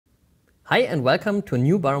Hi and welcome to a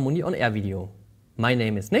new Baramundi on Air video. My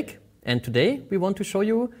name is Nick and today we want to show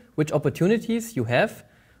you which opportunities you have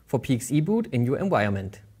for PXE-Boot in your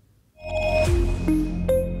environment.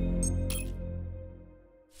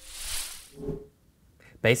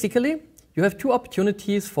 Basically, you have two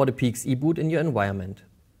opportunities for the PXE-Boot in your environment.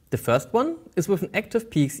 The first one is with an active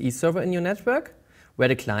PXE server in your network, where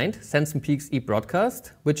the client sends a PXE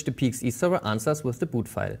broadcast, which the PXE server answers with the boot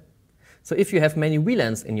file. So if you have many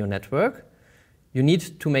VLANs in your network, you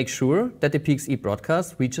need to make sure that the PXE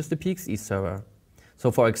broadcast reaches the PXE server.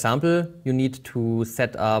 So for example, you need to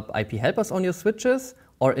set up IP helpers on your switches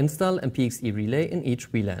or install a PXE relay in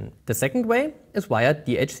each VLAN. The second way is via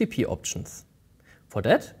DHCP options. For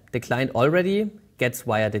that, the client already gets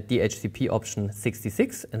via the DHCP option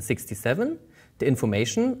 66 and 67 the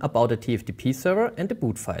information about the TFTP server and the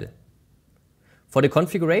boot file. For the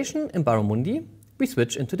configuration in Baramundi, we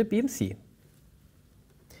switch into the BMC.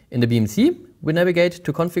 In the BMC, we navigate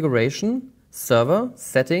to Configuration, Server,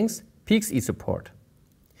 Settings, PXE-Support.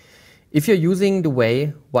 If you're using the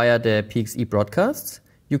way via the PXE broadcasts,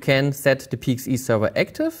 you can set the PXE server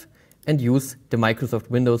active and use the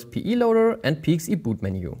Microsoft Windows PE loader and PXE-Boot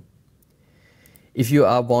menu. If you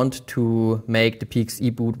want to make the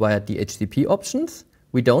PXE-Boot via DHCP options,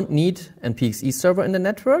 we don't need a PXE server in the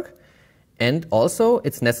network. And also,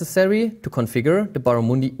 it's necessary to configure the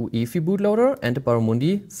Baramundi UEFI bootloader and the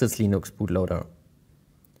Baramundi syslinux bootloader.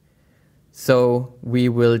 So we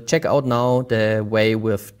will check out now the way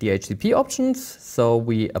with DHCP options. So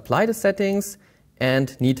we apply the settings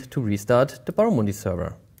and need to restart the Baramundi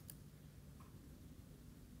server.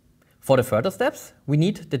 For the further steps, we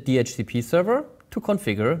need the DHCP server to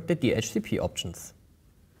configure the DHCP options.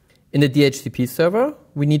 In the DHCP server,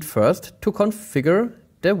 we need first to configure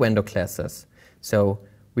the vendor classes. So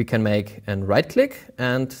we can make a right click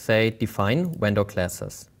and say define vendor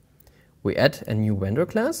classes. We add a new vendor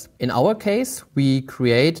class. In our case, we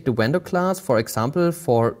create the vendor class, for example,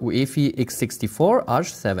 for UEFI x64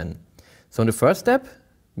 ARCH7. So in the first step,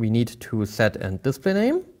 we need to set a display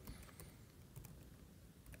name.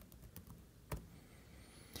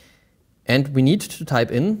 And we need to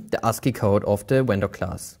type in the ASCII code of the vendor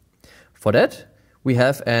class. For that, we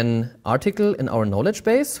have an article in our knowledge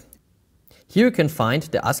base. Here you can find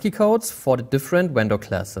the ASCII codes for the different vendor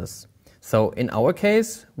classes. So in our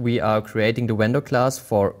case, we are creating the vendor class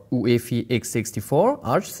for UEFI x64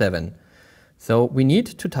 ARCH7. So we need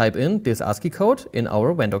to type in this ASCII code in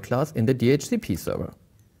our vendor class in the DHCP server.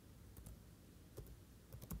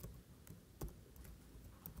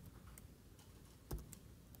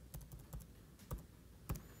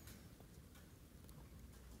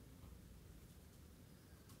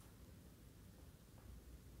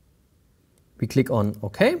 We click on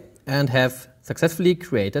OK and have successfully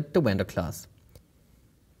created the vendor class.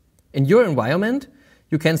 In your environment,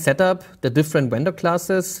 you can set up the different vendor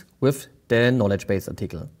classes with the knowledge base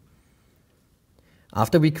article.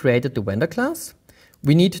 After we created the vendor class,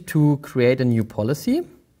 we need to create a new policy.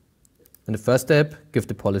 In the first step, give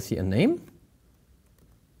the policy a name.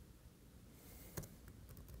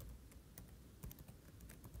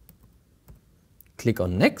 Click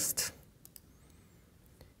on Next.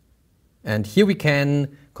 And here we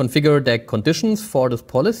can configure the conditions for this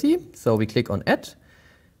policy. So we click on Add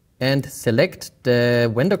and select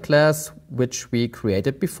the vendor class which we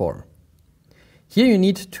created before. Here you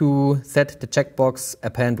need to set the checkbox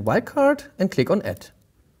Append wildcard and click on Add.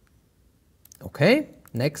 OK,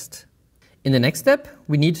 next. In the next step,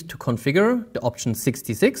 we need to configure the options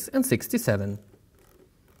 66 and 67.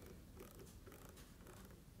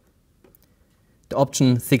 The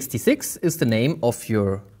option 66 is the name of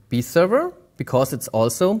your B server, because it's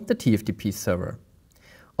also the TFTP server.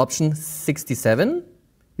 Option 67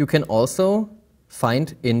 you can also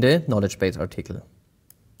find in the knowledge base article.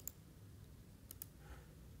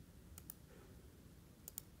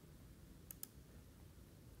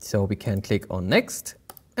 So we can click on Next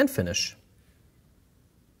and Finish.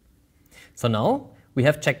 So now we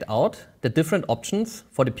have checked out the different options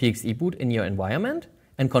for the PXE-Boot in your environment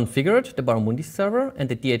and configured the Baramundi server and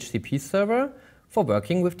the DHCP server for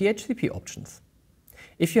working with DHCP options.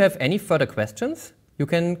 If you have any further questions, you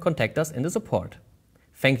can contact us in the support.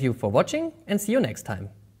 Thank you for watching and see you next time.